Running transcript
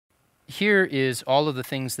Here is all of the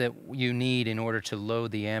things that you need in order to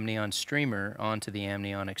load the Amnion streamer onto the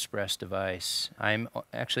AmnionXpress device. I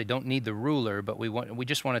actually don't need the ruler, but we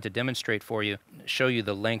just wanted to demonstrate for you, show you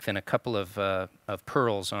the length and a couple of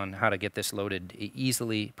pearls on how to get this loaded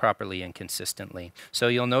easily, properly, and consistently. So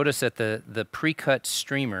you'll notice that the pre-cut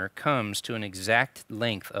streamer comes to an exact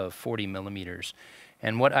length of 40 millimeters.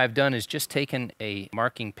 And what I've done is just taken a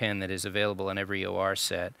marking pen that is available in every OR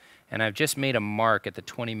set, and I've just made a mark at the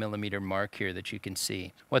 20 millimeter mark here that you can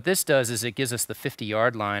see. What this does is it gives us the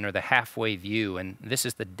 50-yard line, or the halfway view, and this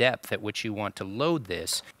is the depth at which you want to load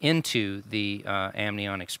this into the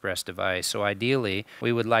AmnionXpress device. So ideally,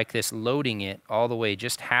 we would like this loading it all the way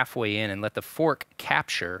just halfway in and let the fork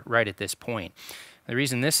capture right at this point. The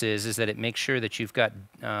reason this is that it makes sure that you've got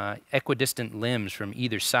equidistant limbs from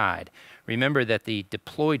either side. Remember that the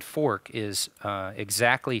deployed fork is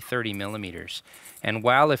exactly 30 millimeters. And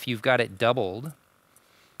while if you've got it doubled,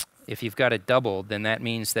 then that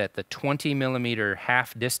means that the 20 millimeter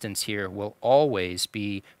half distance here will always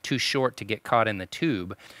be too short to get caught in the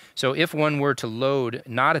tube. So if one were to load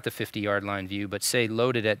not at the 50-yard line view, but say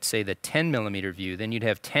loaded at, say, the 10 millimeter view, then you'd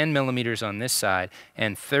have 10 millimeters on this side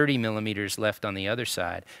and 30 millimeters left on the other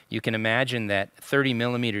side. You can imagine that 30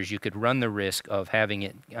 millimeters, you could run the risk of having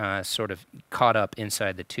it sort of caught up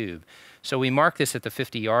inside the tube. So we mark this at the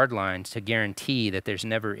 50-yard line to guarantee that there's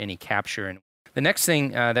never any capture. The next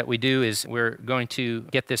thing that we do is we're going to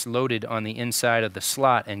get this loaded on the inside of the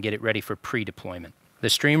slot and get it ready for pre-deployment. The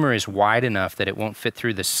streamer is wide enough that it won't fit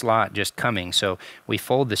through the slot just coming, so we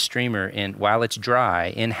fold the streamer in, while it's dry,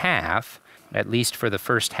 in half, at least for the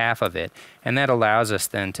first half of it, and that allows us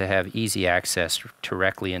then to have easy access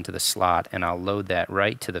directly into the slot, and I'll load that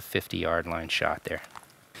right to the 50-yard line shot there.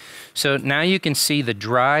 So now you can see the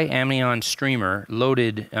dry Amnion streamer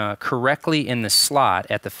loaded correctly in the slot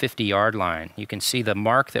at the 50-yard line. You can see the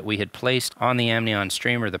mark that we had placed on the Amnion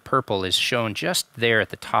streamer, the purple, is shown just there at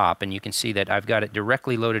the top, and you can see that I've got it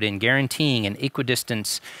directly loaded in, guaranteeing an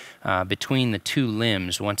equidistance between the two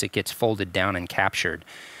limbs once it gets folded down and captured.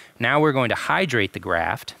 Now we're going to hydrate the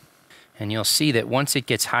graft, and you'll see that once it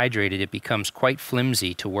gets hydrated, it becomes quite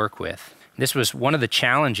flimsy to work with. This was one of the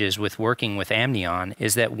challenges with working with Amnion,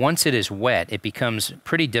 is that once it is wet, it becomes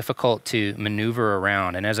pretty difficult to maneuver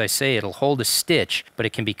around. And as I say, it'll hold a stitch, but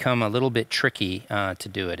it can become a little bit tricky to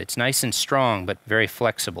do it. It's nice and strong, but very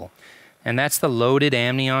flexible. And that's the loaded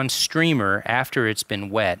Amnion streamer after it's been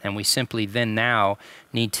wet. And we simply then now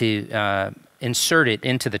need to insert it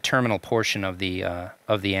into the terminal portion of the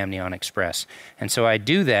AmnionXpress. And so I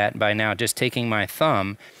do that by now just taking my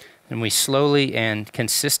thumb, and we slowly and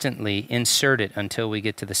consistently insert it until we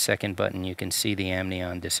get to the second button. You can see the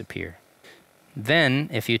Amnion disappear. Then,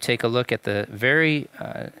 if you take a look at the very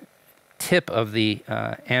tip of the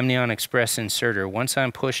AmnionXpress inserter, once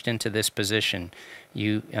I'm pushed into this position,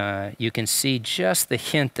 you can see just the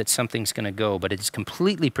hint that something's going to go, but it's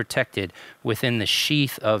completely protected within the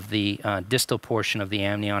sheath of the distal portion of the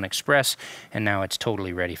AmnionXpress, and now it's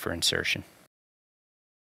totally ready for insertion.